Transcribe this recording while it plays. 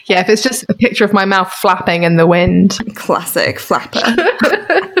Yeah, if it's just a picture of my mouth flapping in the wind. Classic flapper.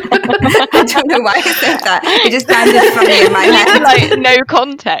 I don't know why I said that. It just sounded funny in my head. Like no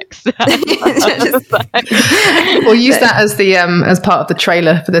context. We'll use that as the as part of the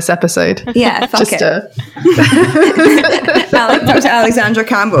trailer for this episode. Yeah, fuck just it. Dr. Alexandra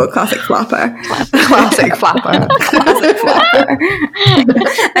Campbell, classic flapper. Classic flapper. Classic flapper.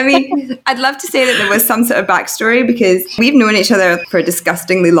 I mean, I'd love to say that there was some sort of backstory because we've known each other for a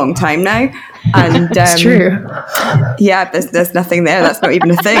disgustingly long time now. And it's true. Yeah, there's nothing there. That's not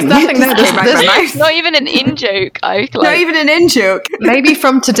even a thing. There's nothing there. There's not even an in-joke. Not even an in-joke. Maybe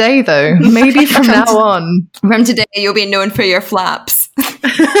from today, though. Maybe from now on. From today, you'll be known for your flaps.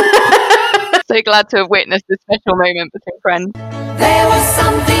 So glad to have witnessed this special moment between friends. There was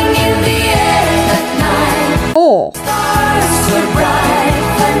something in the air that night. Oh. Stars were bright,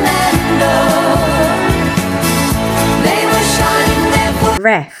 Fernando. They were shining there for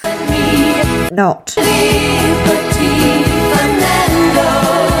Ref. me. Not. Liberty,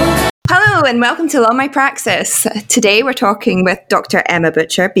 Fernando. Hello and welcome to Law My Praxis. Today we're talking with Dr. Emma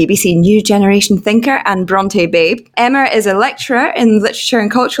Butcher, BBC New Generation thinker and Bronte babe. Emma is a lecturer in literature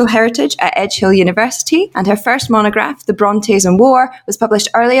and cultural heritage at Edgehill University, and her first monograph, The Brontes and War, was published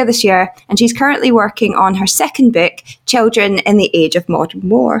earlier this year, and she's currently working on her second book, Children in the Age of Modern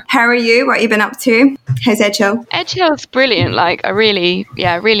War. How are you? What have you been up to? How's Edgehill? Edgehill's brilliant. Like, I really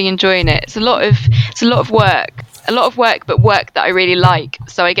enjoying it. It's a lot of work. A lot of work, but work that I really like.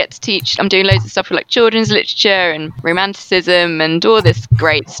 So I get to teach. I'm doing loads of stuff with like children's literature and romanticism and all this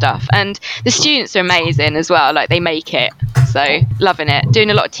great stuff. And the students are amazing as well. Like, they make it. So loving it. Doing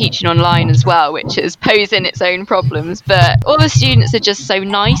a lot of teaching online as well, which is posing its own problems. But all the students are just so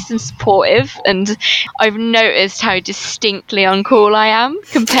nice and supportive. And I've noticed how distinctly uncool I am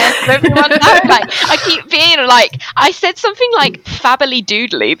compared to everyone else. Like, I keep being like, I said something like fabbly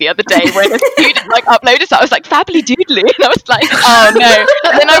doodly the other day when a student like uploaded something. I was like, fabbly doodly, and I was like, oh no.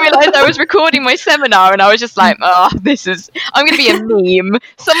 And then I realised I was recording my seminar, and I was just like, I'm going to be a meme.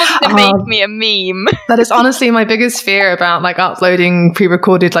 Someone's going to make me a meme. That is honestly my biggest fear about like uploading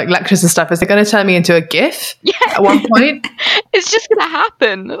pre-recorded like lectures and stuff. Is they're going to turn me into a GIF at one point. It's just going to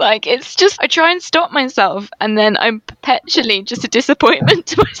happen. Like, it's just, I try and stop myself, and then I'm perpetually just a disappointment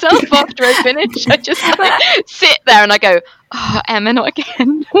to myself after I finish. I just like, sit there and I go, oh, Emma, not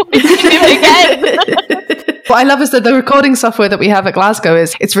again. Why did you do it again? What I love is that the recording software that we have at Glasgow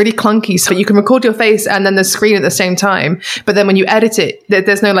it's really clunky, so you can record your face and then the screen at the same time, but then when you edit it,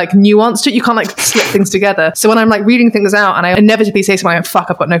 there's no like nuance to it. You can't like slip things together. So when I'm like reading things out and I inevitably say to myself, fuck,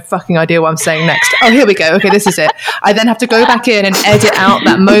 I've got no fucking idea what I'm saying next. Oh, here we go. Okay, this is it. I then have to go back in and edit out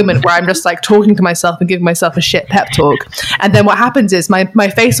that moment where I'm just like talking to myself and giving myself a shit pep talk. And then what happens is my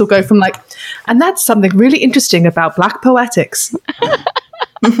face will go from like, and that's something really interesting about Black poetics.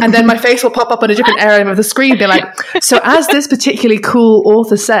 And then my face will pop up on a different area of the screen, be like, so as this particularly cool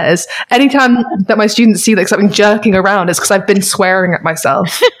author says, anytime that my students see like something jerking around, it's because I've been swearing at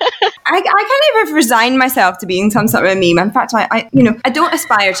myself. I kind of resigned myself to being some sort of a meme. In fact, I don't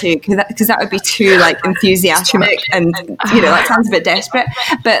aspire to, because that would be too like enthusiastic and that sounds a bit desperate.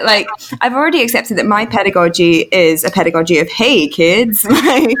 But like, I've already accepted that my pedagogy is a pedagogy of hey kids,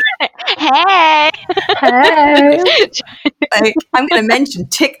 like, hey. Like, I'm going to mention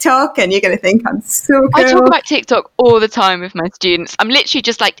TikTok, and you're going to think I'm so cool. I talk about TikTok all the time with my students. I'm literally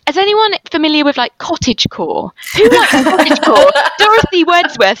just like, is anyone familiar with like cottagecore? Who likes cottagecore? Dorothy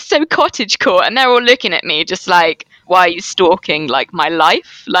Wordsworth, so cottagecore, and they're all looking at me just like, why are you stalking like my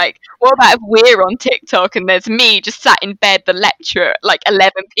life? Like, what about if we're on TikTok and there's me just sat in bed the lecture at like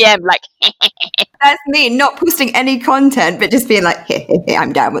 11 p.m. like that's me not posting any content but just being like, hey,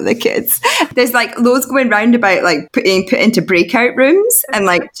 I'm down with the kids. There's like loads going round about like being put into breakout rooms and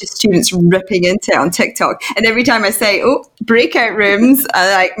like just students ripping into it on TikTok, and every time I say breakout rooms, I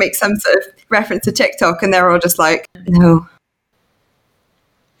like make some sort of reference to TikTok, and they're all just like, no.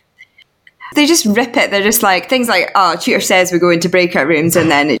 They just rip it. They're just like, things like, tutor says we go into breakout rooms, and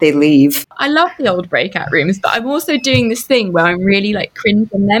then they leave. I love the old breakout rooms, but I'm also doing this thing where I'm really like cringe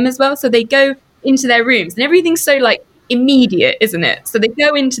on them as well. So they go into their rooms and everything's so like immediate, isn't it? So they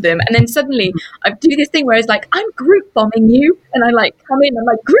go into them, and then suddenly I do this thing where it's like, I'm group bombing you, and I like come in and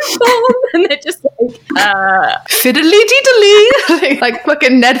like group bomb, and they're just like fiddly diddly, like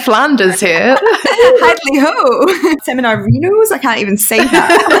fucking Ned Flanders here. Hadley ho, seminar Renos. I can't even say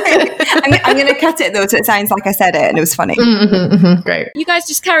that. I'm going to cut it though, so it sounds like I said it and it was funny. Great. You guys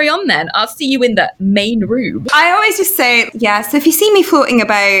just carry on then. I'll see you in the main room. I always just say, so if you see me floating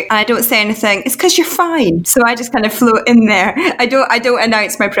about and I don't say anything, it's because you're fine. So I just kind of float in there. I don't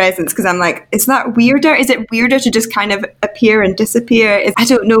announce my presence because I'm like, is that weirder? Is it weirder to just kind of appear and disappear? I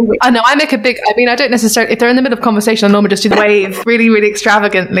don't know. I know, I don't necessarily, if they're in the middle of conversation, I normally just do the wave really, really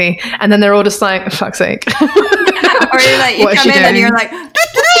extravagantly, and then they're all just like, fuck's sake. Or you're like, you come in and you're like,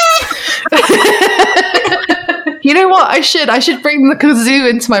 you know what? I should bring the kazoo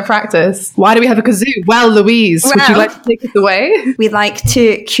into my practice. Why do we have a kazoo? Well, Louise, would you like to take us away? We like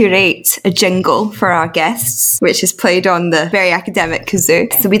to curate a jingle for our guests, which is played on the very academic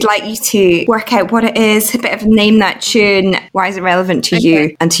kazoo. So we'd like you to work out what it is, a bit of name that tune, why is it relevant to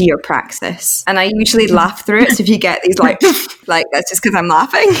you and to your praxis. And I usually laugh through it. So if you get these like that's just because I'm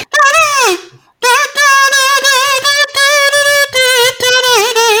laughing. I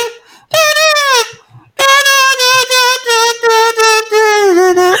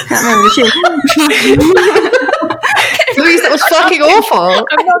can't remember the tune. Louise, that was fucking awful. I'm not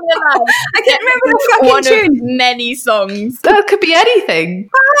gonna lie. I can't remember the fucking One tune. of many songs. That could be anything.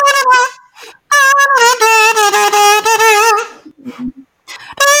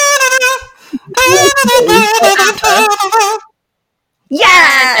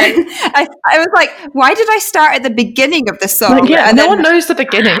 Yeah! I was like, why did I start at the beginning of the song? Like, yeah, and no then one knows the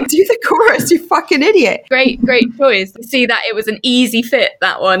beginning. do the chorus, you fucking idiot. Great choice. See that it was an easy fit,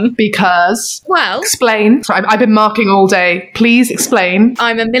 that one. Because, Well, explain. Sorry, I've been marking all day. Please explain.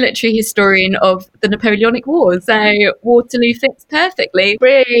 I'm a military historian of the Napoleonic Wars, so Waterloo fits perfectly.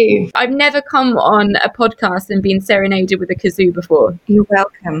 Brave. I've never come on a podcast and been serenaded with a kazoo before. You're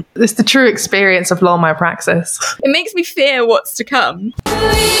welcome. It's the true experience of Law My Praxis. It makes me fear what's to come. You can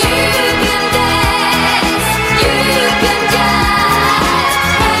dance, you can die,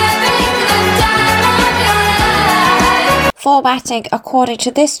 Formatting according to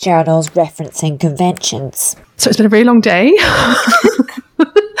this journal's referencing conventions. So it's been a really long day.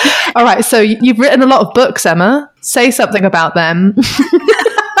 All right, so you've written a lot of books, Emma. Say something about them.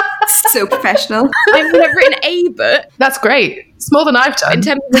 So professional. I mean, I've written a book. That's great. It's more than I've done. In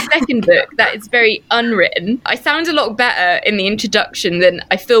terms of the second book, that is very unwritten. I sound a lot better in the introduction than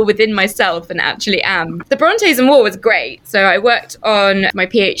I feel within myself and actually am. The Brontes and War was great. So I worked on my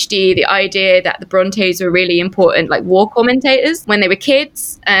PhD, the idea that the Brontes were really important, like war commentators when they were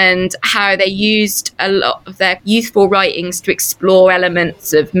kids, and how they used a lot of their youthful writings to explore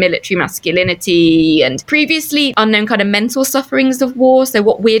elements of military masculinity and previously unknown kind of mental sufferings of war. So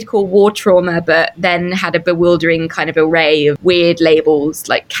what we'd call war trauma, but then had a bewildering kind of array of weird labels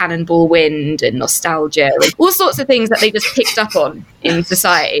like cannonball wind and nostalgia and all sorts of things that they just picked up on in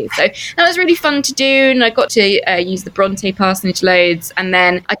society. So that was really fun to do, and I got to use the Bronte parsonage loads, and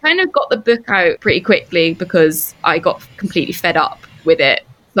then I kind of got the book out pretty quickly because I got completely fed up with it.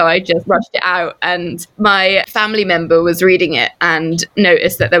 So I just rushed it out, and my family member was reading it and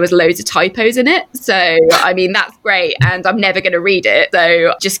noticed that there was loads of typos in it. So, I mean, that's great, and I'm never going to read it.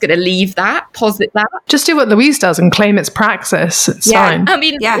 So just going to leave that, posit that. Just do what Louise does and claim it's praxis. It's fine. I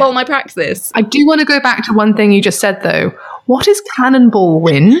mean, Yeah. well, my praxis. I do want to go back to one thing you just said, though. What is cannonball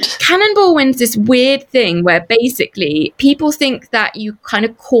wind? Cannonball wind's this weird thing where basically people think that you kind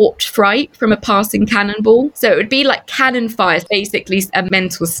of caught fright from a passing cannonball. So it would be like cannon fire is basically a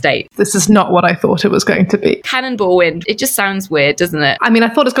mental state. This is not what I thought it was going to be. Cannonball wind, it just sounds weird, doesn't it? I mean, I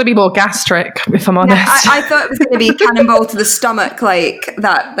thought it was going to be more gastric, if I'm honest. I thought it was going to be cannonball to the stomach, like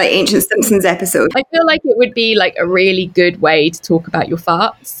that Ancient Simpsons episode. I feel like it would be like a really good way to talk about your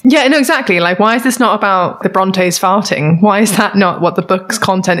farts. Yeah, no, exactly. Like, why is this not about the Brontes farting? Why is that not what the book's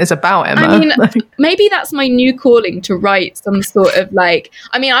content is about, Emma? I mean, maybe that's my new calling, to write some sort of like,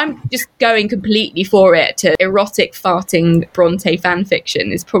 I mean, I'm just going completely for it to erotic farting Bronte fan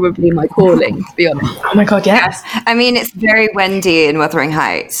fiction is probably my calling, to be honest. Oh my God, yes. I mean, it's very windy in Wuthering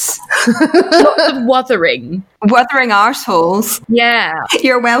Heights. Lots of wuthering. Wuthering arseholes. Yeah.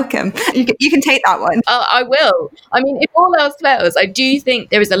 You're welcome. You can take that one. I will. I mean, if all else fails, I do think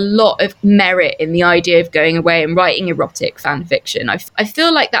there is a lot of merit in the idea of going away and writing erotic fan fiction. I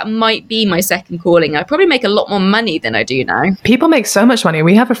feel like that might be my second calling. I probably make a lot more money than I do now. People make so much money.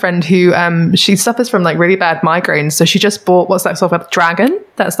 We have a friend who she suffers from like really bad migraines, so she just bought, what's that software? Dragon.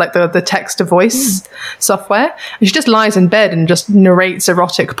 That's like the text to voice software. And she just lies in bed and just narrates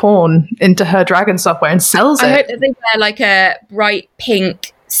erotic porn into her Dragon software and sells it. I hope that they wear like a bright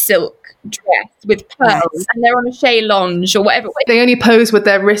pink silk dress with pearls and they're on a chaise lounge or whatever. They only pose with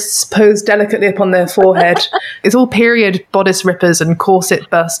their wrists posed delicately upon their forehead. It's all period bodice rippers and corset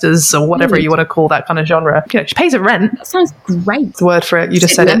bursters or whatever you want to call that kind of genre. You know, she pays her rent. That sounds great. It's the word for it. You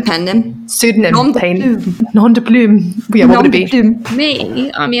just said it. Pseudonym. Pseudonym. Nom de Pain. plume. Nom de plume. Yeah, what would it be?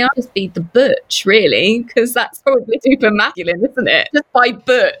 Me, I mean, I'll just be the butch, really, because that's probably super masculine, isn't it? Just by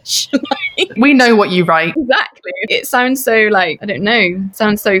butch. We know what you write. Exactly. It sounds so like, I don't know,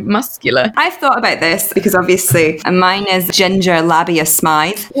 sounds so muscular. I've thought about this because obviously mine is Ginger Labia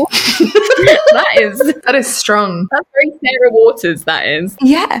Smythe. That is strong. That's very Sarah Waters, that is.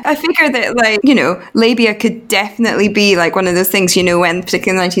 Yeah, I figure that, like, you know, labia could definitely be like one of those things, you know, when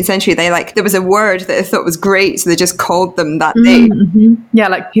particularly in the 19th century, there was a word that they thought was great, so they just called them that day. Mm-hmm. Yeah,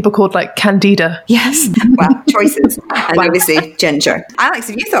 like people called like Candida. Yes. Well, choices. And obviously Ginger. Alex,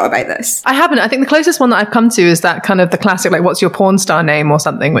 have you thought about this? I haven't. I think the closest one that I've come to is that kind of the classic, like, what's your porn star name or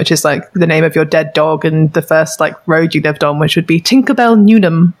something, which is like the name of your dead dog and the first like road you lived on, which would be Tinkerbell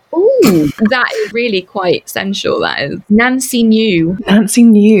Newnham. Ooh, that is really quite sensual, that is. Nancy New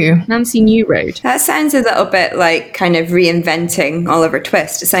Road. That sounds a little bit like kind of reinventing Oliver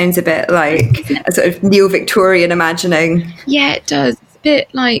Twist. It sounds a bit like a sort of neo-Victorian imagining. Yeah, it does. It's a bit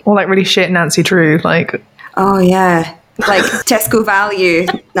like... Or like really shit Nancy Drew, like... Oh, yeah. Like Tesco Value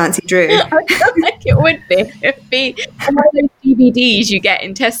Nancy Drew. I feel like it would be. It'd be one of those DVDs you get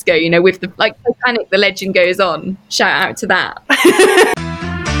in Tesco, you know, with the, like, Titanic, The Legend Goes On. Shout out to that.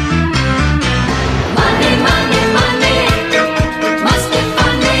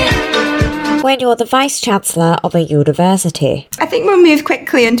 When you're the Vice-Chancellor of a university. I think we'll move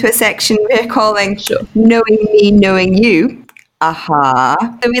quickly into a section we're calling Knowing Me, Knowing You. Aha.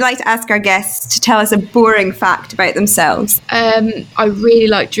 So we like to ask our guests to tell us a boring fact about themselves. I really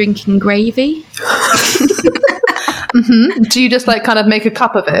like drinking gravy. Mm-hmm. Do you just like kind of make a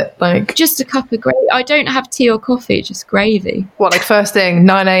cup of it? Like just a cup of gravy. I don't have tea or coffee, just gravy. What, like first thing,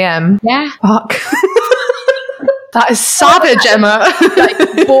 9 a.m? Yeah. Fuck. That is savage, Emma.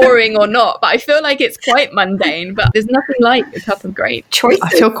 Like boring or not, but I feel like it's quite mundane, but there's nothing like a cup of gravy. Choices.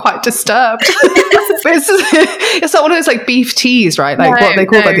 I feel quite disturbed. It's not one of those like beef teas, right? Like what they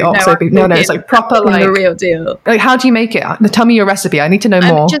call like the oxo beef. No, it's like proper like the real deal. Like how do you make it? Tell me your recipe. I need to know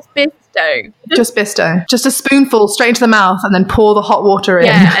more. Just Bisto. Just Bisto. Just a spoonful straight into the mouth and then pour the hot water in.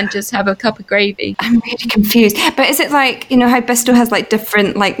 Yeah, and just have a cup of gravy. I'm really confused. But is it like, you know, how Bisto has like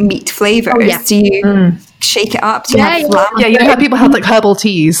different like meat flavours? Oh, yeah. Do you shake it up? Do you have lamb? Yeah, you know how people have like herbal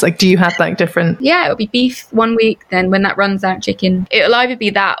teas? Like do you have like different? Yeah, it'll be beef one week, then when that runs out, chicken. It'll either be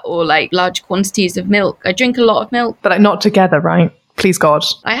that or like large quantities of milk. I drink a lot of milk. But like not together, right? Please God.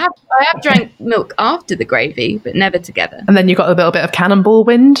 I have drank milk after the gravy, but never together. And then you got a little bit of cannonball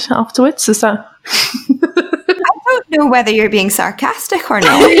wind afterwards, is that? I don't know whether you're being sarcastic or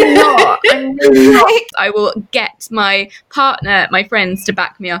not. I'm really not. I will get my partner, my friends to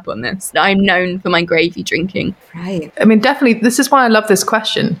back me up on this. I'm known for my gravy drinking. Right. I mean, definitely, this is why I love this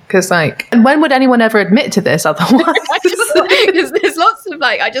question. Because, like, and when would anyone ever admit to this otherwise? Because there's lots of,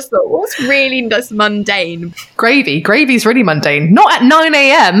 like, I just thought, what's really just mundane? Gravy's really mundane. Not at 9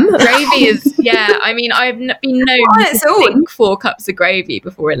 a.m. Gravy is, yeah, I mean, I've been known to drink 4 cups of gravy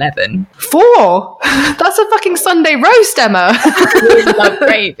before 11. 4? That's a fucking Sunday roast, Emma. I really love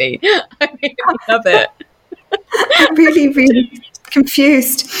gravy. I really love it. I'm really, really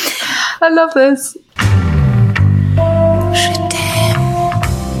confused. I love this.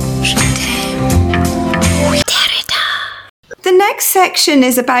 The next section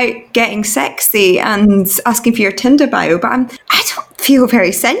is about getting sexy and asking for your Tinder bio, but I don't feel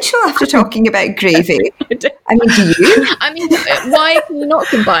very sensual after talking about gravy. I mean, do you? I mean, why can you not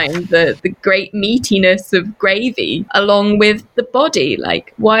combine the great meatiness of gravy along with the body?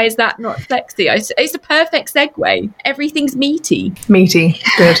 Like, why is that not sexy? It's a perfect segue. Everything's meaty. Meaty.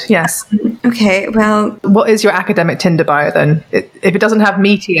 Good. Yes. Okay, well... What is your academic Tinder bio then? If it doesn't have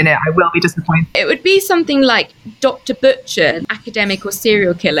meaty in it, I will be disappointed. It would be something like Dr. Butcher, academic or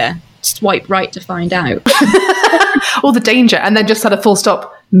serial killer. Swipe right to find out. All the danger. And then just had a full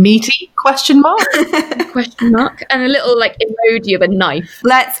stop. Meaty? Question mark? Question mark. And a little like emoji of a knife.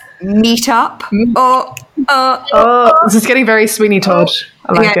 Let's meet up. This is getting very Sweeney Todd.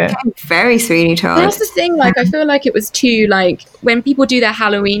 I like it. Very Sweeney Todd. That's the thing, like, I feel like it was too, like, when people do their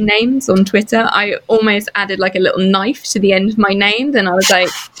Halloween names on Twitter, I almost added, like, a little knife to the end of my name. Then I was like,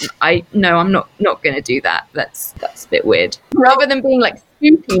 I'm not going to do that. That's a bit weird. Rather than being, like,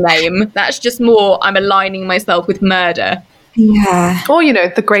 spooky name, that's just more, I'm aligning myself with murder. Yeah. Or, you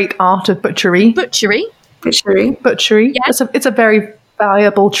know, the great art of butchery. Butchery. Butchery. Butchery. Yeah. It's a very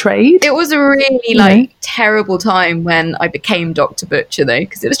valuable trade. It was a really terrible time when I became Dr. Butcher, though,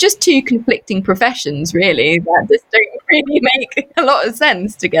 because it was just two conflicting professions, really, that just don't really make a lot of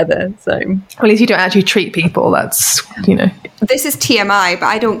sense together. So Well, at least you don't actually treat people. That's, This is TMI, but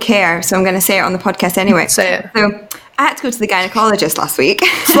I don't care, so I'm going to say it on the podcast anyway. Say it. So I had to go to the gynecologist last week.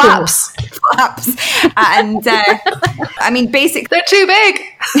 Flaps. Flaps. And I mean, basically, They're too big.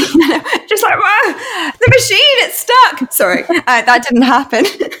 just like, wow, the machine, it's stuck. Sorry, that didn't happen.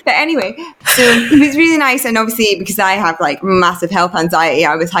 But anyway, so it was really nice. And obviously, because I have like massive health anxiety,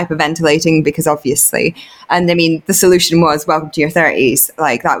 I was hyperventilating because obviously, and I mean, the solution was welcome to your 30s.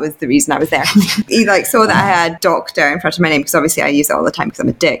 Like, that was the reason I was there. He like saw that I had doctor in front of my name because obviously I use it all the time because I'm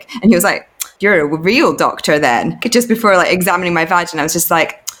a dick. And he was like, you're a real doctor then. Just before like examining my vagina, I was just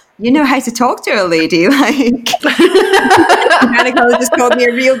like, you know how to talk to a lady. Like, the gynecologist called me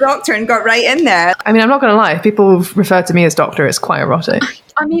a real doctor and got right in there. I mean, I'm not going to lie. If people refer to me as doctor, it's quite erotic.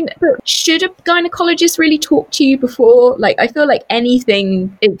 I mean, but should a gynecologist really talk to you before? Like, I feel like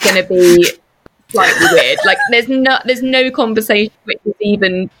anything is going to be slightly weird. Like, there's no conversation which is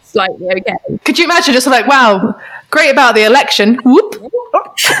even slightly okay. Could you imagine just like, wow, great about the election. Whoop.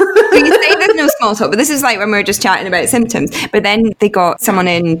 But you say there's no small talk, but this is like when we were just chatting about symptoms. But then they got someone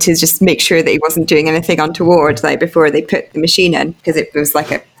in to just make sure that he wasn't doing anything untoward, like before they put the machine in, because it was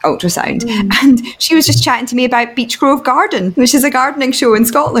like an ultrasound. And she was just chatting to me about Beech Grove Garden, which is a gardening show in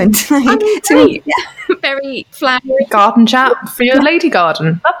Scotland. Great. Very flowery. Garden chat for your lady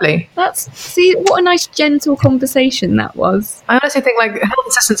garden. Lovely. See what a nice gentle conversation that was. I honestly think like health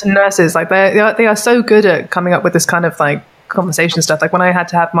assistants and nurses, like they are so good at coming up with this kind of like conversation stuff. Like when I had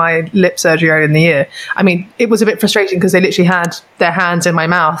to have my lip surgery earlier in the year, I mean, it was a bit frustrating because they literally had their hands in my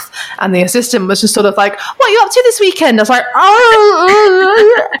mouth and the assistant was just sort of like, what are you up to this weekend? I was like,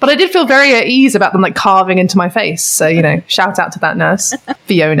 oh. But I did feel very at ease about them like carving into my face. So, shout out to that nurse,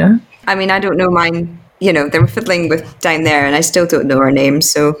 Fiona. I mean, I don't know mine. They were fiddling with down there and I still don't know her name.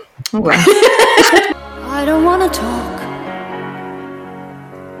 So, oh well. I don't wanna talk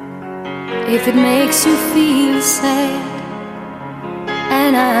if it makes you feel sad,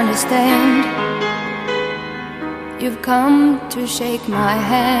 and I understand you've come to shake my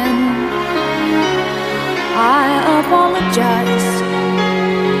hand. I apologize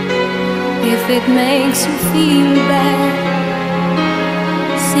if it makes you feel bad,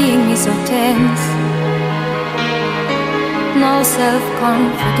 seeing me so tense, no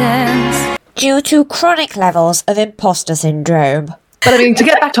self-confidence. Due to chronic levels of imposter syndrome. But I mean, to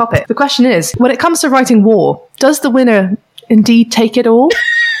get back topic, the question is, when it comes to writing war, does the winner indeed take it all?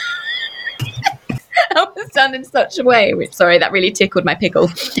 That was done in such a way, sorry, that really tickled my pickle.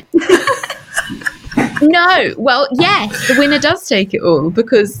 No, well, yes, the winner does take it all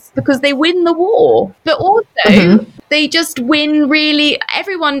because they win the war. But also, they just win really,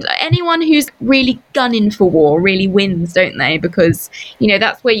 anyone who's really gunning for war really wins, don't they? Because,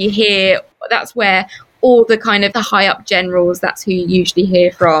 that's where all the kind of the high up generals, that's who you usually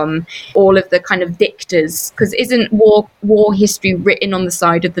hear from, all of the kind of victors, because isn't war history written on the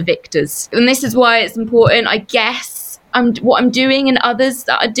side of the victors? And this is why it's important, I guess, what I'm doing and others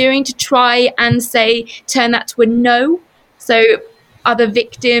that are doing to try and turn that to a no. So other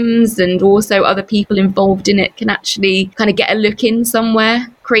victims and also other people involved in it can actually kind of get a look in somewhere,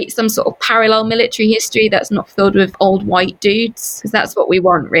 create some sort of parallel military history that's not filled with old white dudes, because that's what we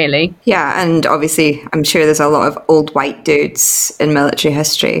want, really. Yeah, and obviously I'm sure there's a lot of old white dudes in military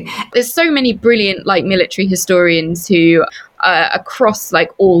history. There's so many brilliant military historians who across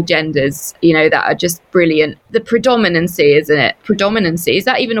all genders, that are just brilliant. The predominancy, isn't it? Predominancy, is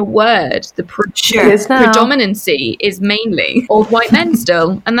that even a word? Sure. It is now. Predominancy is mainly old white men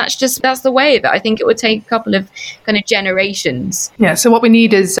still, and that's the way of it. I think it would take a couple of kind of generations. Yeah, so what we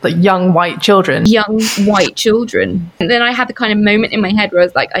need is young white children. Young white children. And then I had the kind of moment in my head where I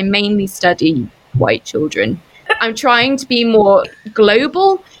was like, I mainly study white children. I'm trying to be more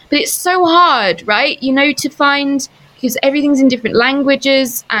global, but it's so hard, right? To find, because everything's in different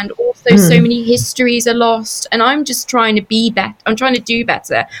languages and also so many histories are lost. And I'm just trying to be better. I'm trying to do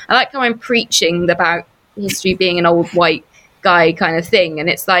better. I like how I'm preaching about history being an old white guy kind of thing. And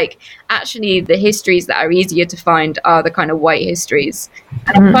it's like, actually, the histories that are easier to find are the kind of white histories.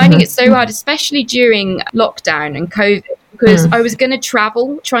 And I'm finding it so hard, especially during lockdown and COVID, because I was going to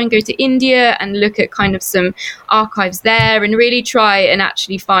try and go to India and look at kind of some archives there and really try and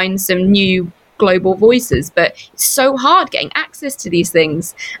actually find some new global voices, but it's so hard getting access to these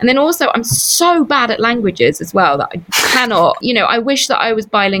things. And then also I'm so bad at languages as well that I cannot, I wish that I was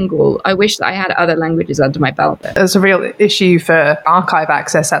bilingual. I wish that I had other languages under my belt. There's a real issue for archive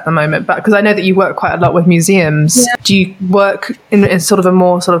access at the moment, but because I know that you work quite a lot with museums, do you work in sort of a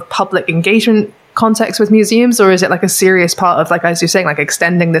more sort of public engagement context with museums, or is it like a serious part of, like, as you're saying, like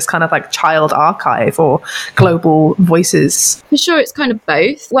extending this kind of like child archive or global voices? For sure, it's kind of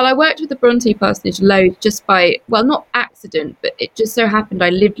both. Well, I worked with the Bronte Parsonage loads just by, well, not accident, but it just so happened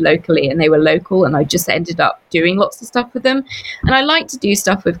I lived locally and they were local, and I just ended up doing lots of stuff with them. And I like to do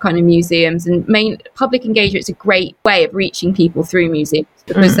stuff with kind of museums, and public engagement is a great way of reaching people through museums,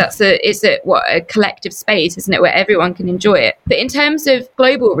 because it's a collective space, isn't it, where everyone can enjoy it. But in terms of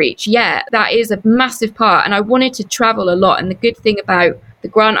global reach, that is a massive part. And I wanted to travel a lot. And the good thing about the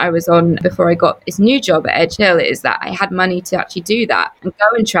grant I was on before I got this new job at Edge Hill is that I had money to actually do that and go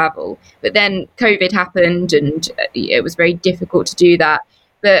and travel. But then COVID happened and it was very difficult to do that.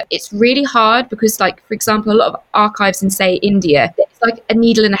 But it's really hard because, like, for example, a lot of archives in, say, India, it's like a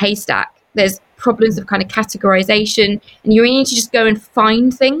needle in a haystack. There's problems of kind of categorization, and you need to just go and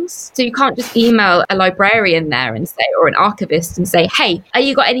find things. So you can't just email a librarian there and say, or an archivist and say, hey, have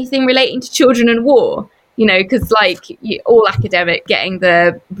you got anything relating to children and war? Because like all academic, getting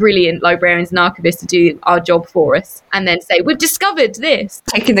the brilliant librarians and archivists to do our job for us and then say, we've discovered this.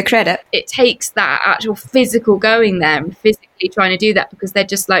 Taking the credit. It takes that actual physical going there and physically trying to do that, because they're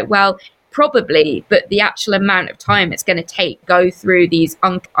just like, well, probably, but the actual amount of time it's going to take go through these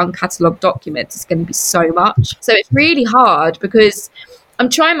uncatalogued documents is going to be so much. So it's really hard, because I'm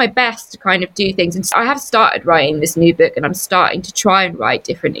trying my best to kind of do things. And so I have started writing this new book, and I'm starting to try and write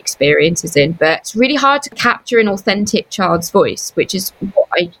different experiences in, but it's really hard to capture an authentic child's voice, which is what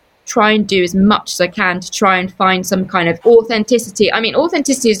I try and do as much as I can to try and find some kind of authenticity. I mean,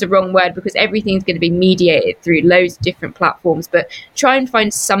 authenticity is the wrong word, because everything's going to be mediated through loads of different platforms, but try and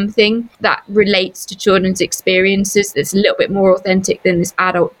find something that relates to children's experiences that's a little bit more authentic than this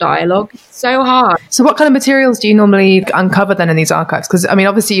adult dialogue. It's so hard. So what kind of materials do you normally uncover then in these archives? Because, I mean,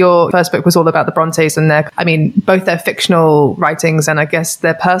 obviously your first book was all about the Brontes and both their fictional writings and I guess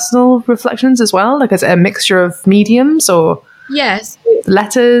their personal reflections as well. Like, is it a mixture of mediums or... Yes.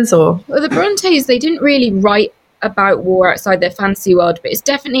 Letters or... Well, the Brontes, they didn't really write about war outside their fantasy world, but it's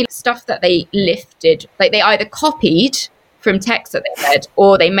definitely stuff that they lifted. Like, they either copied from texts that they read,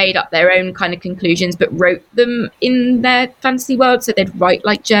 or they made up their own kind of conclusions but wrote them in their fantasy world. So they'd write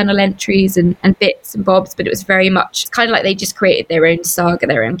like journal entries and bits and bobs, but it was very much kind of like they just created their own saga,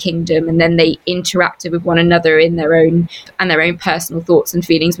 their own kingdom, and then they interacted with one another in their own personal thoughts and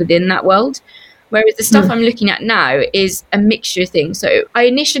feelings within that world. Whereas the stuff I'm looking at now is a mixture of things. So I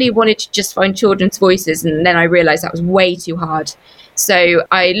initially wanted to just find children's voices, and then I realised that was way too hard. So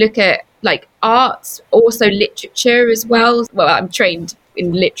I look at like arts, also literature as well. Well, I'm trained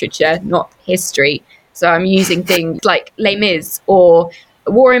in literature, not history. So I'm using things like Les Mis or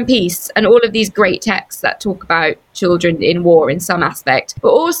War and Peace and all of these great texts that talk about children in war in some aspect, but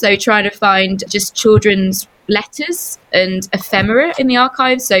also trying to find just children's letters and ephemera in the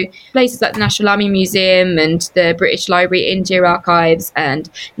archives. So places like the National Army Museum and the British Library India Archives and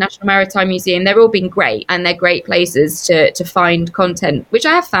National Maritime Museum, they're all been great, and they're great places to find content, which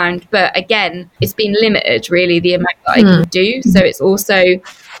I have found, but again, it's been limited really, the amount that I can do. So it's also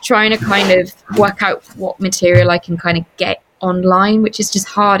trying to kind of work out what material I can kind of get online, which is just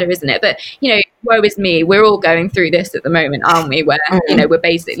harder, isn't it? But woe is me, we're all going through this at the moment, aren't we, where we're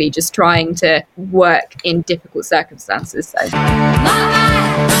basically just trying to work in difficult circumstances. So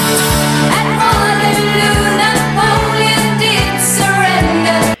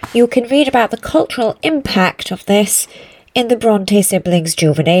you can read about the cultural impact of this in the Bronte siblings'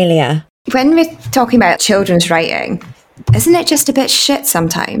 Juvenilia. When we're talking about children's writing, isn't it just a bit shit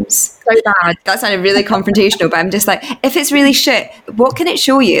sometimes? So bad. That sounded really confrontational, but I'm just like, if it's really shit, what can it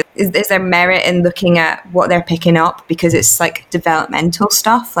show you? Is there merit in looking at what they're picking up because it's like developmental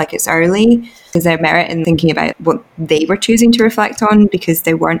stuff, like it's early? Is there merit in thinking about what they were choosing to reflect on because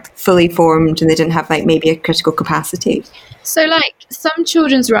they weren't fully formed and they didn't have like maybe a critical capacity? So like some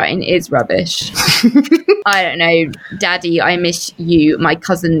children's writing is rubbish. I don't know, Daddy, I miss you. My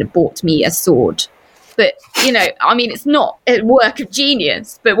cousin bought me a sword. But, it's not a work of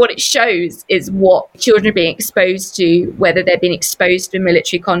genius, but what it shows is what children are being exposed to, whether they're being exposed to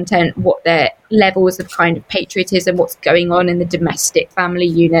military content, what their levels of kind of patriotism, what's going on in the domestic family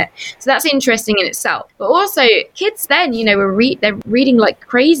unit. So that's interesting in itself. But also kids then, they're reading like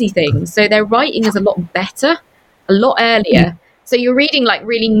crazy things. So their writing is a lot better, a lot earlier. So you're reading like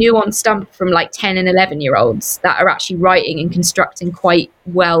really nuanced stuff from like 10 and 11-year-olds that are actually writing and constructing quite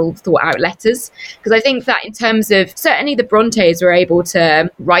well thought out letters. Because I think that in terms of, certainly the Brontes were able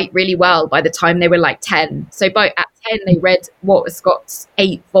to write really well by the time they were like 10. So at 10 they read Walter Scott's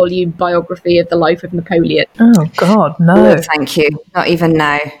 8-volume biography of the life of Napoleon. Oh God, no. Oh, thank you. Not even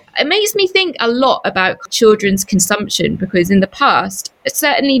now. It makes me think a lot about children's consumption, because in the past,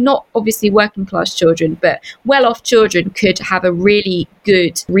 certainly not obviously working class children, but well-off children could have a really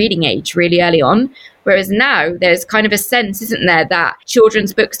good reading age really early on. Whereas now there's kind of a sense, isn't there, that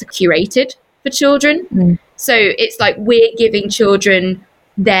children's books are curated for children. Mm. So it's like we're giving children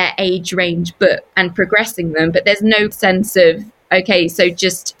their age range book and progressing them, but there's no sense of, okay, so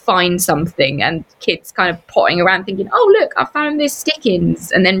just find something, and kids kind of potting around thinking, oh, look, I found this Dickens,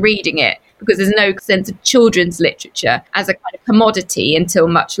 and then reading it, because there's no sense of children's literature as a kind of commodity until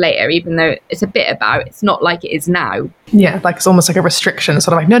much later, even though it's a bit about, it's not like it is now. Yeah, like it's almost like a restriction,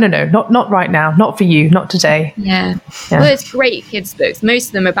 sort of like, no, not right now, not for you, not today. Yeah. Well, it's great kids' books. Most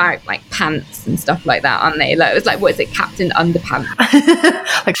of them about like pants and stuff like that, aren't they? Like, it was like, what is it, Captain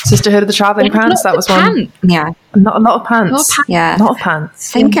Underpants? Like Sisterhood of the Travelling Pants, that was one. Yeah. Not a lot of pants. Yeah. Not of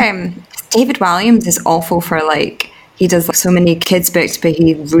pants. I think David Walliams is awful for like, he does like, so many kids' books, but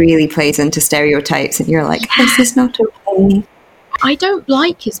he really plays into stereotypes, and you're like, this is not okay. I don't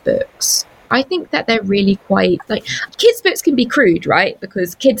like his books. I think that they're really quite like, kids' books can be crude, right?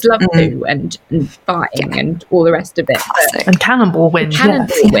 Because kids love poo and fighting and all the rest of it. And Cannonball wins.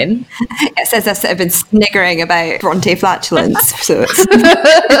 Cannonball win. It says I've been sniggering about Bronte flatulence. So it's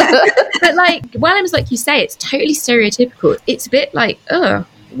but like Walliams, like you say, it's totally stereotypical. It's a bit like,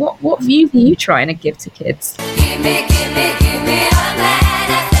 what view are you trying to give to kids? Give me a man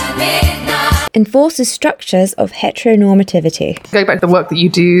after midnight. Enforces structures of heteronormativity. Going back to the work that you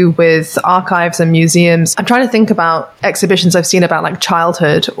do with archives and museums, I'm trying to think about exhibitions I've seen about like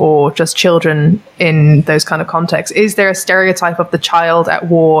childhood or just children in those kind of contexts. Is there a stereotype of the child at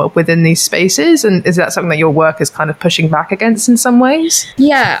war within these spaces? And is that something that your work is kind of pushing back against in some ways?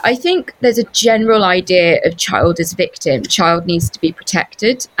 Yeah, I think there's a general idea of child as victim. Child needs to be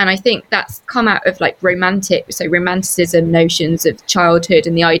protected. And I think that's come out of like romanticism notions of childhood,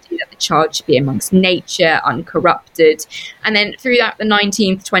 and the idea that the child should be amongst nature, uncorrupted. And then throughout the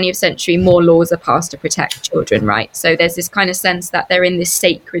 19th, 20th century, more laws are passed to protect children, right? So there's this kind of sense that they're in this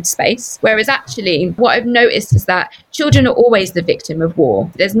sacred space. Whereas actually, what I've noticed is that children are always the victim of war.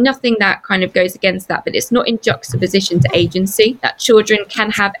 There's nothing that kind of goes against that, but it's not in juxtaposition to agency, that children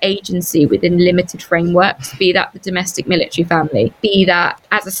can have agency within limited frameworks, be that the domestic military family, be that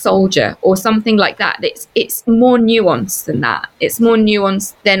as a soldier or something like that. It's more nuanced than that. It's more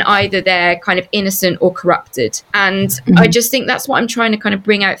nuanced than either they're kind of innocent or corrupted. And I just think that's what I'm trying to kind of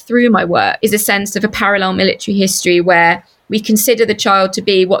bring out through my work, is a sense of a parallel military history where we consider the child to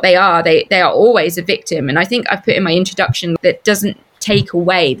be what they are. They are always a victim. And I think I've put in my introduction that doesn't take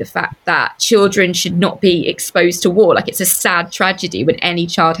away the fact that children should not be exposed to war. Like, it's a sad tragedy when any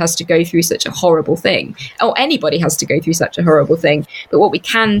child has to go through such a horrible thing, or anybody has to go through such a horrible thing. But what we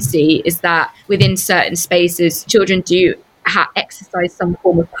can see is that within certain spaces, children do exercise some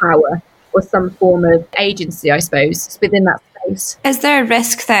form of power or some form of agency, I suppose, within that space. Is there a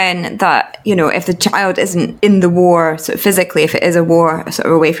risk then that, if the child isn't in the war sort of physically, if it is a war sort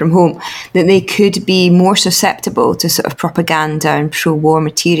of away from home, that they could be more susceptible to sort of propaganda and pro-war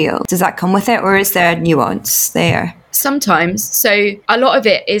material? Does that come with it, or is there a nuance there? Sometimes. So a lot of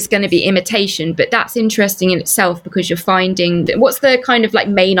it is going to be imitation, but that's interesting in itself, because you're finding that what's the kind of like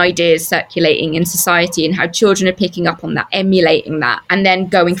main ideas circulating in society and how children are picking up on that, emulating that, and then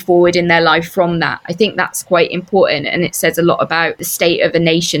going forward in their life from that. I think that's quite important, and it says a lot about the state of a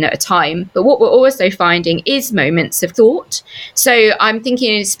nation at a time. But what we're also finding is moments of thought. So I'm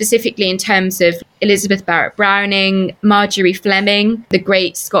thinking specifically in terms of Elizabeth Barrett Browning, Marjorie Fleming, the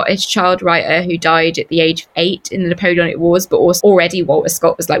great Scottish child writer who died at the age of 8 in the Napoleonic Wars, but also already Walter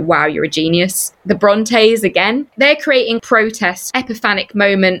Scott was like, wow, you're a genius. The Brontes, again, they're creating protest, epiphanic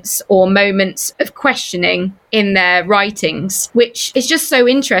moments or moments of questioning in their writings, which is just so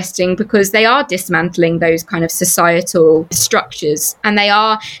interesting because they are dismantling those kind of societal structures, and they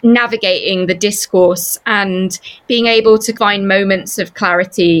are navigating the discourse and being able to find moments of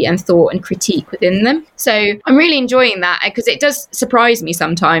clarity and thought and critique within them. So I'm really enjoying that, because it does surprise me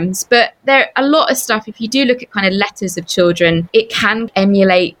sometimes, but there are a lot of stuff. If you do look at kind of letters of children, it can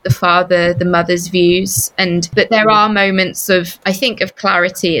emulate the father, the mother others' views. But there are moments of, I think, of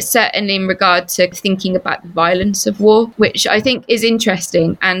clarity, certainly in regard to thinking about the violence of war, which I think is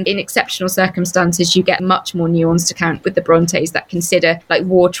interesting. And in exceptional circumstances, you get much more nuanced account with the Brontes that consider like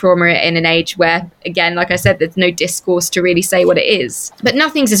war trauma in an age where, again, like I said, there's no discourse to really say what it is. But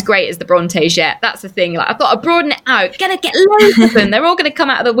nothing's as great as the Brontes yet. That's the thing. Like, I've got to broaden it out. Gonna get loads of them. They're all going to come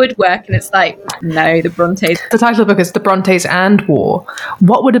out of the woodwork, and it's like, no, the Brontes. The title of the book is The Brontes and War.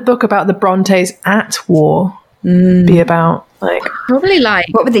 What would a book about the Brontes at war be about? Like, probably like,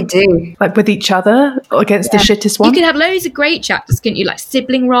 what would they do? like with each other or against the shittest you one? could have loads of great chapters, couldn't you? Like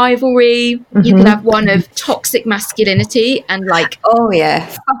sibling rivalry. You could have one of toxic masculinity and like, Oh yeah,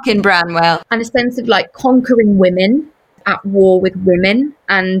 fucking Branwell. and a sense of like conquering women at war with women,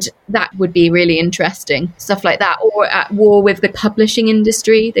 and that would be really interesting, stuff like that. Or at war with the publishing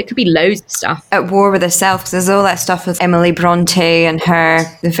industry. There could be loads of stuff. At war with herself, because there's all that stuff with Emily Bronte and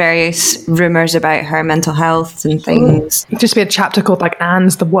the various rumours about her mental health and things. It'd just be a chapter called like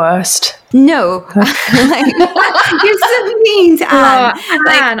Anne's the Worst. No. Like, you're so mean to Anne.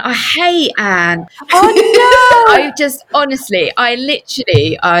 Anne, I hate Anne. Oh no! I just, honestly, I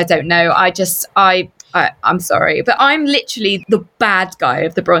don't know. I'm sorry, but I'm literally the bad guy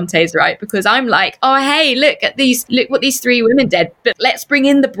of the Brontes, right? Because I'm like, oh, hey, look what these three women did, but let's bring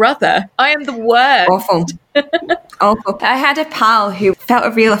in the brother. I am the worst. Awful. Awful. I had a pal who felt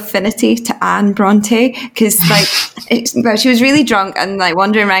a real affinity to Anne Bronte because, like, she was really drunk and like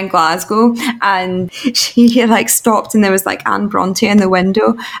wandering around Glasgow, and she like stopped and there was like Anne Bronte in the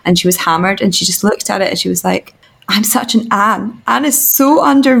window, and she was hammered, and she just looked at it and she was like, I'm such an Anne. Anne is so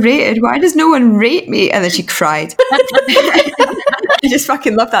underrated. Why does no one rate me? And then she cried. I just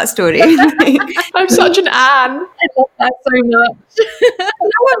fucking love that story. I'm such an Anne. I love that so much. No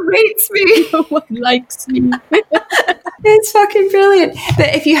one rates me. No one likes me. It's fucking brilliant.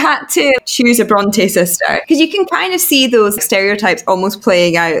 But if you had to choose a Bronte sister, because you can kind of see those stereotypes almost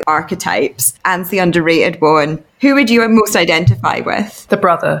playing out archetypes, Anne's the underrated one. Who would you most identify with? The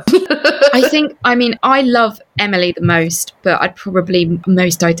brother. I love Emily the most, but I'd probably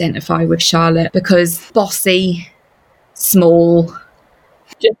most identify with Charlotte because bossy, small,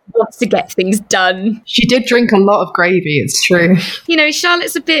 just wants to get things done. She did drink a lot of gravy, it's true. You know,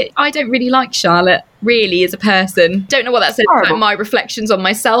 Charlotte's I don't really like Charlotte, really, as a person. Don't know what that says about my reflections on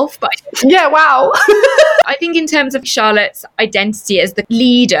myself, but Yeah, wow. I think in terms of Charlotte's identity as the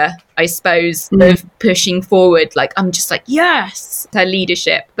leader, I suppose, of pushing forward, like, I'm just like, yes, her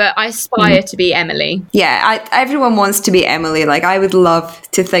leadership. But I aspire to be Emily. Yeah, everyone wants to be Emily. Like, I would love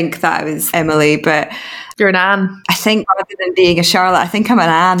to think that I was Emily, but You're an Anne. I think rather than being a Charlotte, I think I'm an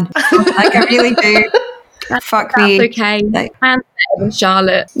Anne. Like, I really do. Fuck me. That's okay. Like, And better than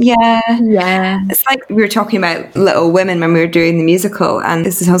Charlotte. yeah. Yeah. It's like we were talking about Little Women when we were doing the musical, and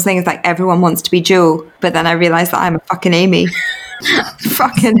this whole thing is like everyone wants to be Jo, but then I realised that I'm a fucking Amy.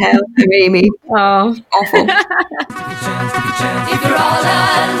 Fucking hell, I'm Amy. Oh. Awful. If you're all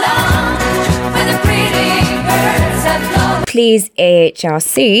alone with the pretty birds that flow, Please,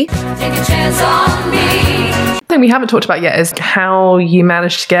 AHRC, take a chance on me. The thing we haven't talked about yet is how you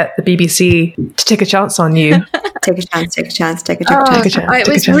managed to get the BBC to take a chance on you. Take a chance, take a chance, take a Take a chance. chance. It take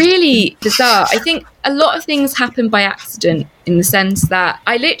a was chance. really bizarre. I think a lot of things happened by accident in the sense that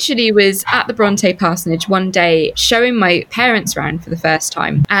I literally was at the Bronte Parsonage one day showing my parents around for the first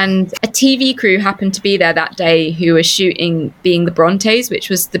time, and a TV crew happened to be there that day who were shooting Being the Brontes, which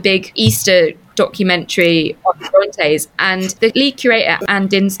was the big Easter documentary on the Brontes. And the lead curator, Anne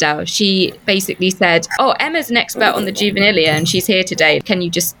Dinsdale, she basically said, oh, Emma's an expert on the juvenilia and she's here today. Can you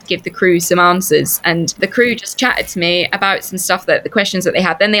just give the crew some answers? And the crew just chatted to me about some stuff, that the questions that they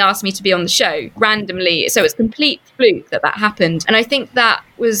had. Then they asked me to be on the show randomly. So it's complete fluke that happened. And I think that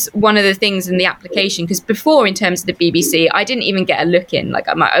was one of the things in the application, because before, in terms of the BBC, I didn't even get a look in. Like,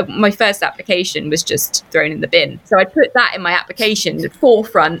 my first application was just thrown in the bin. So I put that in my application at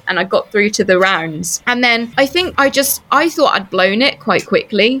forefront, and I got through to the rounds. And then I think I thought I'd blown it quite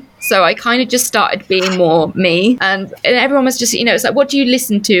quickly. So I kind of just started being more me, and everyone was just, it's like, what do you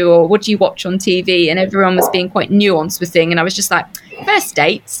listen to or what do you watch on TV? And everyone was being quite nuanced with things, and I was just like, First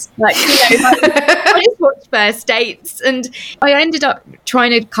Dates, like, I just watched First Dates, and I ended up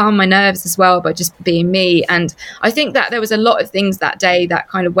trying to calm my nerves as well by just being me. And I think that there was a lot of things that day that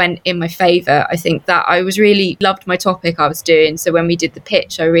kind of went in my favour. I think that I really loved my topic I was doing, so when we did the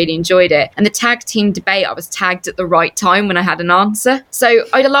pitch, I really enjoyed it. And the tag team debate, I was tagged at the right time when I had an answer. So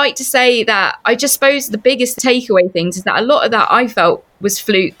I'd like to say that I just suppose the biggest takeaway things is that a lot of that I felt was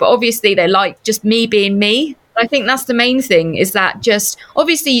fluke, but obviously they liked just me being me. I think that's the main thing, is that just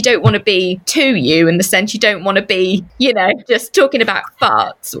obviously you don't want to be too you, in the sense you don't want to be, just talking about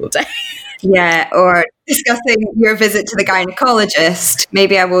farts all day. Yeah, or discussing your visit to the gynecologist.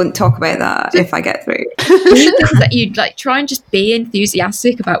 Maybe I won't talk about that if I get through. That you'd like try and just be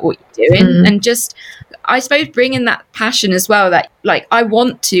enthusiastic about what you're doing, and just, I suppose, bring in that passion as well, that like I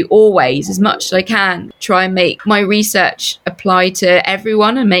want to always, as much as I can, try and make my research apply to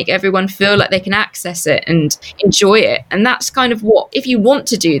everyone and make everyone feel like they can access it and enjoy it. And that's kind of what, if you want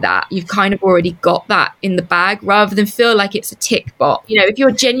to do that, you've kind of already got that in the bag, rather than feel like it's a tick box. If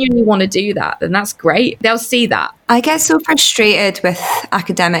you genuinely want to do that, then that's great. They'll see that. I get so frustrated with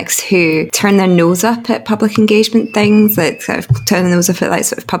academics who turn their nose up at public engagement things, like sort of turn their nose up at like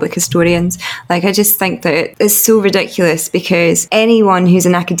sort of public historians. Like, I just think that it's so ridiculous, because anyone who's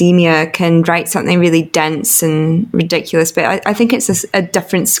in academia can write something really dense and ridiculous, but I think it's a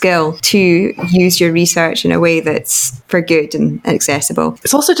different skill to use your research in a way that's for good and accessible.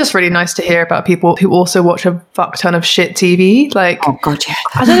 It's also just really nice to hear about people who also watch a fuck ton of shit TV. Like, oh god, yeah.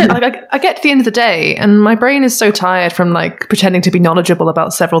 I don't know, like, I get to the end of the day and my brain is so tired from like pretending to be knowledgeable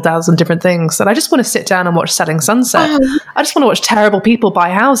about several thousand different things that I just want to sit down and watch Setting Sunset. I just want to watch terrible people buy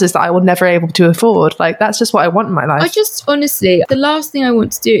houses that I will never able to afford. Like, that's just what I want in my life. I just, honestly, the last thing I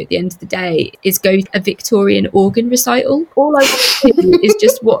want to do at the end of the day is go to a Victorian organ recital. All I want to do is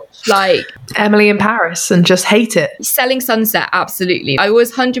just watch like Emily in Paris and just hate it. Selling Sunset, absolutely. I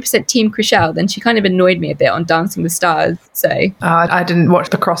was 100% Team Chriselle, then she kind of annoyed me a bit on Dancing with Stars. So I didn't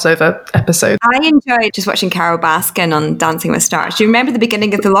watch the crossover episode. I enjoyed just watching Carol Baskin on Dancing with Stars. Do you remember the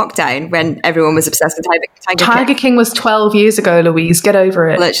beginning of the lockdown when everyone was obsessed with Tiger King was 12 years ago, Louise. Get over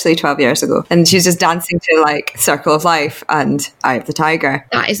it. Literally 12 years ago. And she was just dancing to like Circle of Life and Eye of the Tiger.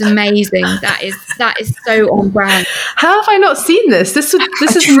 That is amazing. That is so on brand. How have I not seen this? This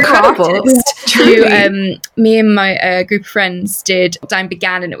is incredible. Me and my group of friends did, lockdown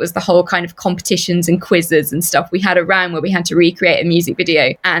began, and it was the whole kind of competitions and quizzes and stuff. We had a round where we had to recreate a music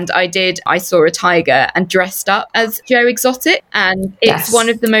video, and I Saw a Tiger and dressed up as Joe Exotic, and it's one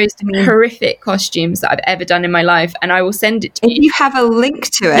of the most horrific costumes that I've ever done in my life, and I will send it to you. If you have a link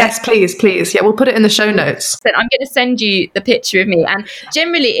to it. Yes, please. Yeah, we'll put it in the show notes. Then I'm going to send you the picture of me, and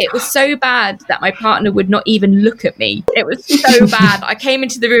generally it was so bad that my partner would not even look at me. It was so bad. I came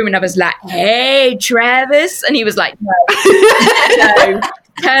into the room and I was like, "Hey, Travis," and he was like, "No,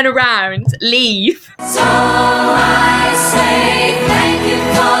 turn around, leave." So I say thank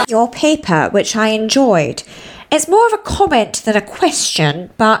you for Your paper, which I enjoyed, it's more of a comment than a question,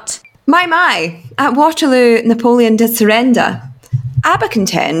 but My, at Waterloo, Napoleon did surrender. ABBA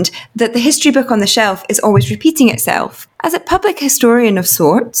contend that the history book on the shelf is always repeating itself. As a public historian of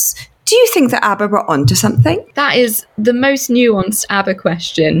sorts, do you think that ABBA were onto something? That is the most nuanced ABBA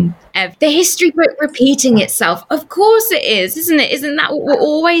question ever. The history book repeating itself. Of course it is, isn't it? Isn't that what we're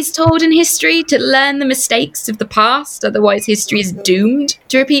always told in history? To learn the mistakes of the past, otherwise history is doomed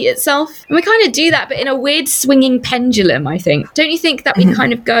to repeat itself. And we kind of do that, but in a weird swinging pendulum, I think. Don't you think that we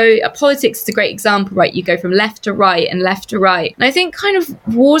kind of go, politics is a great example, right? You go from left to right and left to right. And I think kind of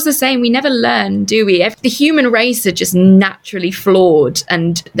war's the same. We never learn, do we? The human race are just naturally flawed,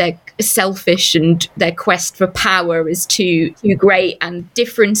 and they're selfish, and their quest for power is too great, and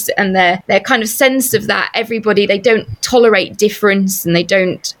difference, and their kind of sense of that everybody, they don't tolerate difference, and they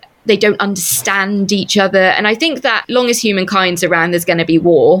don't understand each other. And I think that long as humankind's around, there's going to be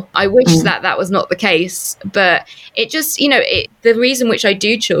war. I wish that was not the case, but it just, the reason which I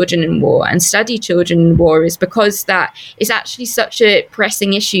do children in war and study children in war is because that is actually such a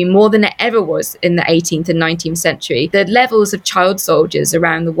pressing issue, more than it ever was in the 18th and 19th century. The levels of child soldiers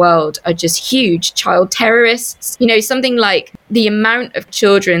around the world are just huge. Child terrorists, something like the amount of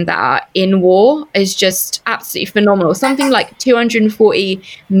children that are in war is just absolutely phenomenal. Something like 240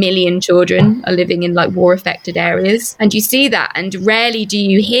 million children are living in like war affected areas, and you see that, and rarely do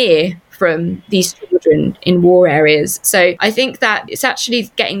you hear from these children in war areas. So I think that it's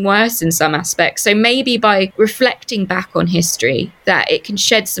actually getting worse in some aspects. So maybe by reflecting back on history, that it can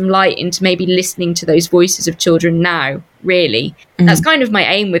shed some light into maybe listening to those voices of children now, really. That's kind of my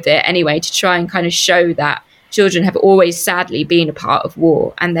aim with it anyway, to try and kind of show that children have always sadly been a part of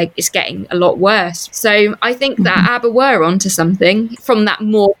war, and it's getting a lot worse. So I think that ABBA were onto something from that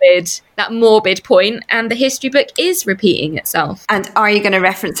morbid point, and the history book is repeating itself. And are you going to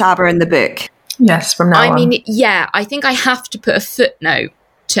reference ABBA in the book? Yes, from now on. I mean, yeah, I think I have to put a footnote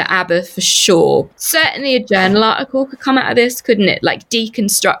to ABBA for sure. Certainly a journal article could come out of this, couldn't it? Like,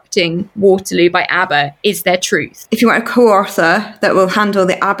 deconstructing Waterloo by ABBA. Is there truth? If you want a co-author that will handle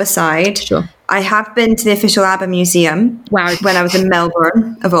the ABBA side, Sure. I have been to the official ABBA museum. Wow. When I was in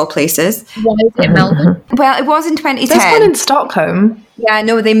Melbourne, of all places. Why is it Melbourne? Well, it was in 2010. There's one in Stockholm. Yeah,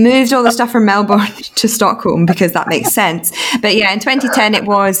 no, they moved all the stuff from Melbourne to Stockholm because that makes sense. But yeah, in 2010 it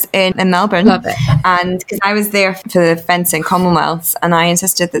was in Melbourne. Love it. And because I was there for the fencing Commonwealths, and I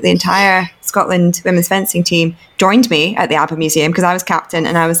insisted that the entire Scotland women's fencing team joined me at the ABBA Museum because I was captain,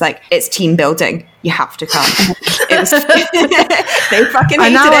 and I was like, it's team building. You have to come. It was, they fucking I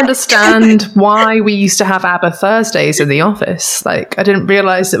hated now it. understand why we used to have ABBA Thursdays in the office. Like, I didn't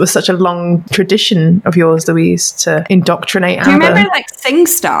realise it was such a long tradition of yours, Louise, to indoctrinate ABBA. Do you remember like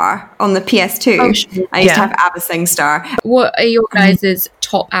SingStar on the PS2? Oh, sure. I used to Yeah. have ABBA SingStar. What are your guys'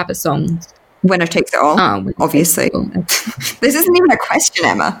 top ABBA songs? Winner Takes It All, Oh, obviously. This isn't even a question,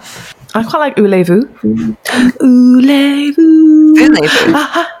 Emma. I quite like Voulez-Vous. Voulez-Vous.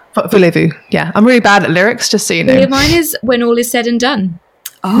 Voulez-Vous. Voulez-Vous. Yeah, I'm really bad at lyrics, just so you know. Yeah, mine is When All Is Said and Done.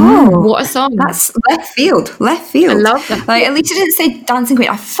 Oh, What a song. that's left field. Left field. I love that. Like, at least you didn't say Dancing Queen.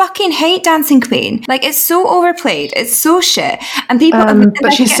 I fucking hate Dancing Queen. Like, it's so overplayed. It's so shit. And people. But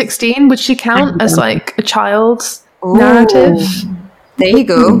like, she's 16. Would she count as like a child's Ooh. narrative? There you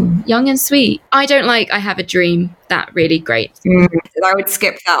go. Young and Sweet. I don't like I Have a Dream. That really great. I would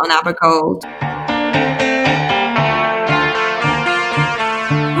skip that on ABBA Gold.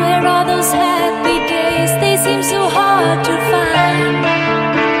 Where are those happy days? They seem so hard to find.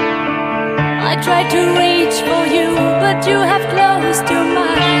 I tried to reach for you, but you have closed your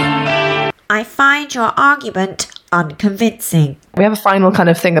mind. I find your argument unconvincing. We have a final kind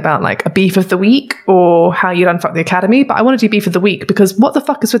of thing about like a beef of the week or how you'd unfuck the Academy, but I want to do beef of the week because what the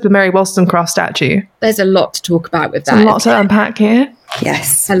fuck is with the Mary Wollstonecraft statue? There's a lot to talk about with There's that. a lot to unpack here.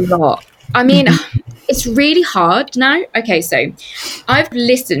 Yes. A lot. I mean, it's really hard now. Okay, so I've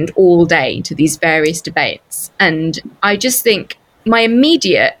listened all day to these various debates, and I just think my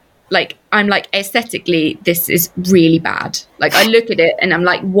immediate, like, I'm like, aesthetically, this is really bad. Like, I look at it and I'm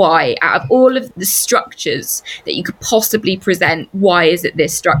like, why? Out of all of the structures that you could possibly present, why is it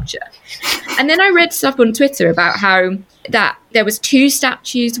this structure? And then I read stuff on Twitter about how that there was 2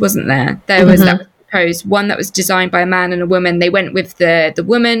 statues, wasn't there? There was that was proposed, one that was designed by a man and a woman. They went with the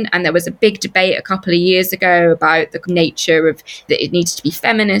woman, and there was a big debate a couple of years ago about the nature of that it needs to be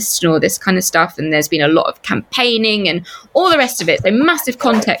feminist and all this kind of stuff. And there's been a lot of campaigning and all the rest of it. So massive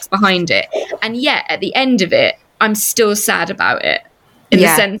context behind it. And yet at the end of it, I'm still sad about it in the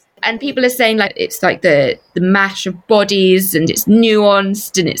sense. And people are saying like it's like the mash of bodies and it's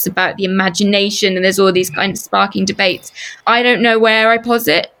nuanced and it's about the imagination and there's all these kind of sparking debates. I don't know where I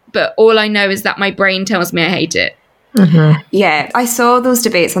posit, but all I know is that my brain tells me I hate it. Yeah, I saw those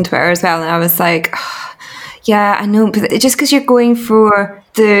debates on Twitter as well, and I was like, yeah, I know, but just because you're going for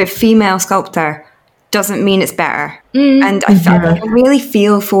the female sculptor doesn't mean it's better. And I really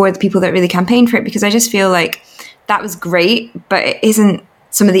feel for the people that really campaigned for it, because I just feel like that was great, but it isn't.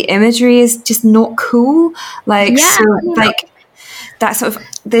 Some of the imagery is just not cool. Like, like that sort of,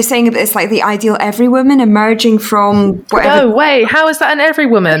 they're saying it's like the ideal every woman emerging from whatever. No way. How is that an every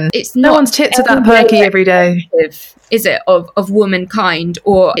woman? It's no not one's tits are that every perky day every day. Is it of womankind,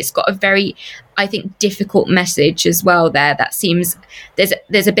 or it's got a very, I think, difficult message as well there that seems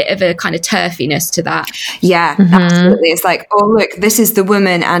there's a bit of a kind of turfiness to that. Yeah, absolutely. It's like, oh look, this is the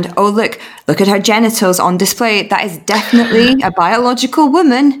woman, and oh look at her genitals on display. That is definitely a biological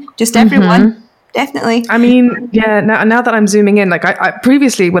woman. Just everyone. Definitely. I mean, yeah, now that I'm zooming in, like I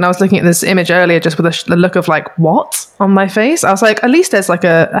previously, when I was looking at this image earlier, just with a look of like, what on my face, I was like, at least there's like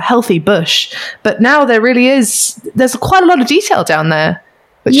a healthy bush. But now there's quite a lot of detail down there,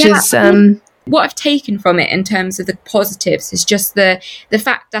 which is... What I've taken from it in terms of the positives is just the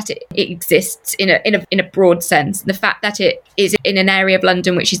fact that it exists in a broad sense, the fact that it is in an area of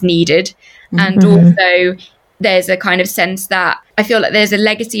London which is needed, and also there's a kind of sense that I feel like there's a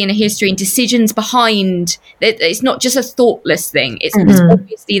legacy and a history and decisions behind it. It's not just a thoughtless thing. It's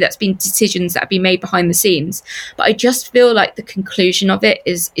obviously that's been decisions that have been made behind the scenes. But I just feel like the conclusion of it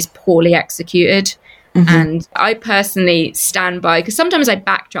is poorly executed. And I personally stand by, because sometimes I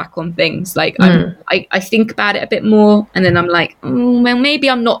backtrack on things. Like I think about it a bit more, and then I'm like, well, maybe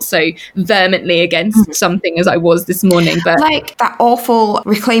I'm not so vehemently against something as I was this morning. But like that awful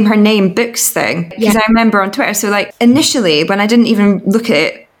Reclaim Her Name books thing, because I remember on Twitter, so like initially when I didn't even look at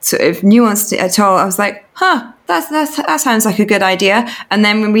it sort of nuanced it at all, I was like, that sounds like a good idea. And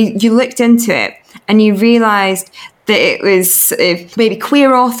then when you looked into it and you realised that it was maybe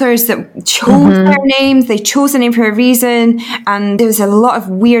queer authors that chose their names. They chose the name for a reason. And there was a lot of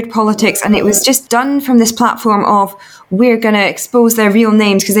weird politics. And it was just done from this platform of, we're going to expose their real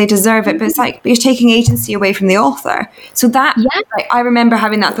names because they deserve it. But it's like, you're taking agency away from the author. So that, like, I remember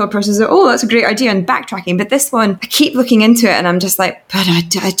having that thought process of, oh, that's a great idea, and backtracking. But this one, I keep looking into it and I'm just like, but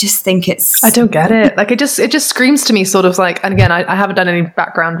I just think it's... I don't get it. Like, it just screams to me sort of like, and again, I haven't done any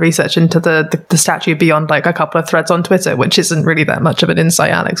background research into the statue beyond like a couple of threads on Twitter, which isn't really that much of an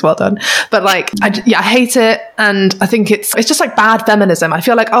insight, Alex. Well done. But like, I hate it. And I think it's just like bad feminism. I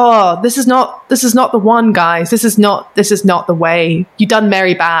feel like, oh, this is not the one, guys. This is not the way. You done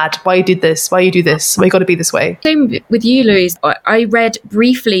Mary bad. Why you did this? Why you do this? Why you got to be this way? Same with you, Louise. I read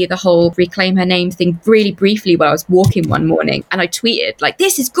briefly the whole Reclaim Her Name thing really briefly while I was walking one morning, and I tweeted like,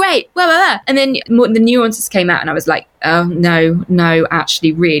 this is great, blah, blah, blah. And then the nuances came out and I was like, oh no,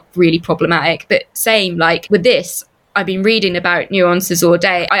 actually really, really problematic. But same, like with this, I've been reading about nuances all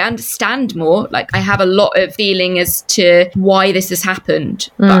day. I understand more. Like, I have a lot of feeling as to why this has happened.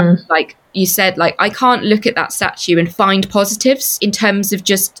 But like you said, like, I can't look at that statue and find positives in terms of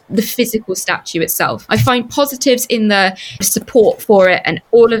just the physical statue itself. I find positives in the support for it and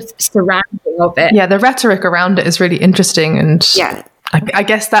all of the surrounding of it. Yeah, the rhetoric around it is really interesting. And I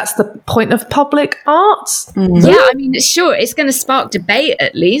guess that's the point of public art. Yeah, I mean, sure, it's going to spark debate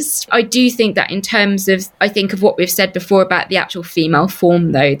at least. I do think that in terms of, I think of what we've said before about the actual female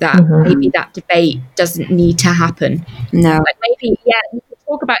form, though, that maybe that debate doesn't need to happen. No. Like maybe, you can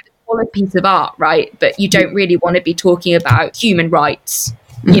talk about the quality piece of art, right? But you don't really want to be talking about human rights,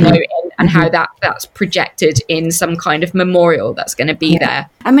 you know, and how that's projected in some kind of memorial that's going to be there.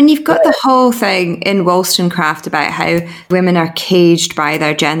 I mean, you've got the whole thing in Wollstonecraft about how women are caged by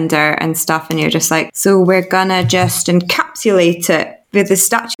their gender and stuff, and you're just like, so we're gonna just encapsulate it with the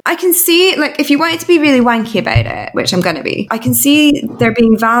statue. I can see, like, if you wanted to be really wanky about it, which I'm going to be, I can see there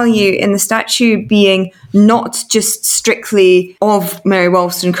being value in the statue being not just strictly of Mary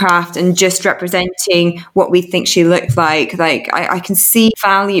Wollstonecraft and just representing what we think she looked like. Like, I can see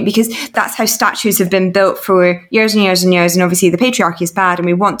value because that's how statues have been built for years and years and years. And obviously the patriarchy is bad, and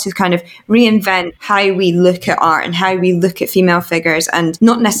we want to kind of reinvent how we look at art and how we look at female figures, and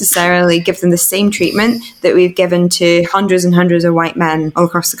not necessarily give them the same treatment that we've given to hundreds and hundreds of white men all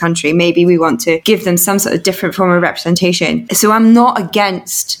across the country. Maybe we want to give them some sort of different form of representation. So I'm not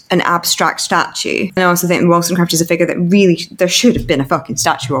against an abstract statue. And I also think Wollstonecraft is a figure that really, there should have been a fucking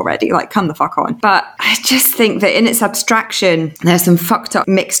statue already. Like, come the fuck on. But I just think that in its abstraction, there's some fucked up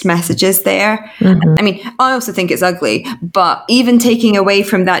mixed messages there. I mean, I also think it's ugly, but even taking away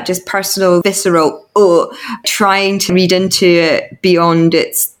from that just personal, visceral, trying to read into it beyond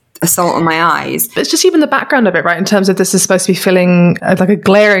its assault on my eyes. But it's just even the background of it, right? In terms of this is supposed to be filling like a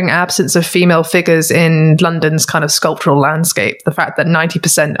glaring absence of female figures in London's kind of sculptural landscape. The fact that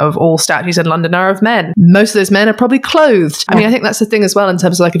 90% of all statues in London are of men. Most of those men are probably clothed. I mean, I think that's the thing as well in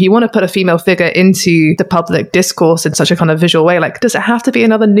terms of like, if you want to put a female figure into the public discourse in such a kind of visual way, like, does it have to be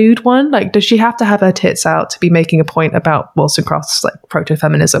another nude one? Like, does she have to have her tits out to be making a point about Wollstonecraft's like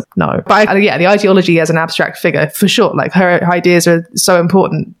proto-feminism? No. But the ideology as an abstract figure, for sure, like her ideas are so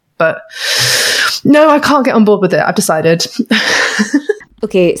important. But no, I can't get on board with it. I've decided.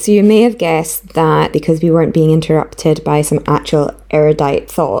 Okay, so you may have guessed that because we weren't being interrupted by some actual erudite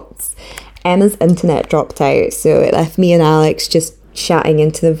thoughts, Emma's internet dropped out, so it left me and Alex just chatting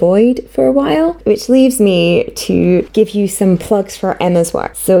into the void for a while, which leaves me to give you some plugs for Emma's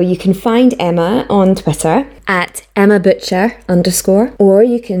work. So you can find Emma on Twitter at @EmmaButcher_, or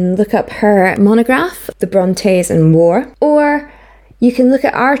you can look up her monograph, The Brontes and War, or you can look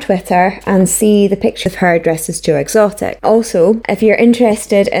at our Twitter and see the picture of her dressed as Joe Exotic. Also, if you're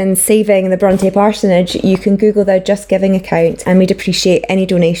interested in saving the Bronte parsonage, you can Google their Just Giving account, and we'd appreciate any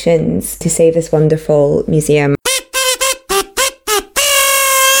donations to save this wonderful museum.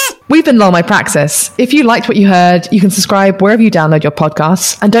 We've been Lol My Praxis. If you liked what you heard, you can subscribe wherever you download your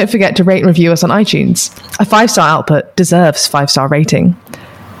podcasts, and don't forget to rate and review us on iTunes. A 5-star output deserves 5-star rating.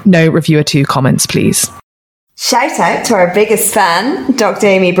 No reviewer 2 comments, please. Shout out to our biggest fan, Dr.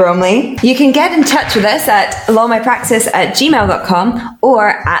 Amy Bromley. You can get in touch with us at lolmypraxis@gmail.com or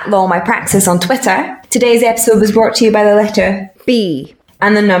at lolmypraxis on Twitter. Today's episode was brought to you by the letter B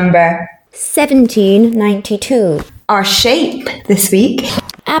and the number 1792. Our shape this week: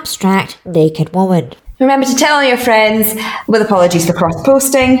 Abstract Naked Woman. Remember to tell all your friends, with apologies for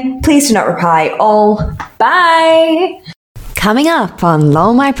cross-posting. Please do not reply all. Bye! Coming up on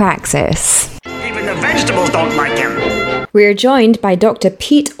Lol My Praxis. Even the vegetables don't like him. We're joined by Dr.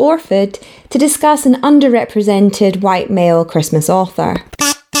 Pete Orford to discuss an underrepresented white male Christmas author.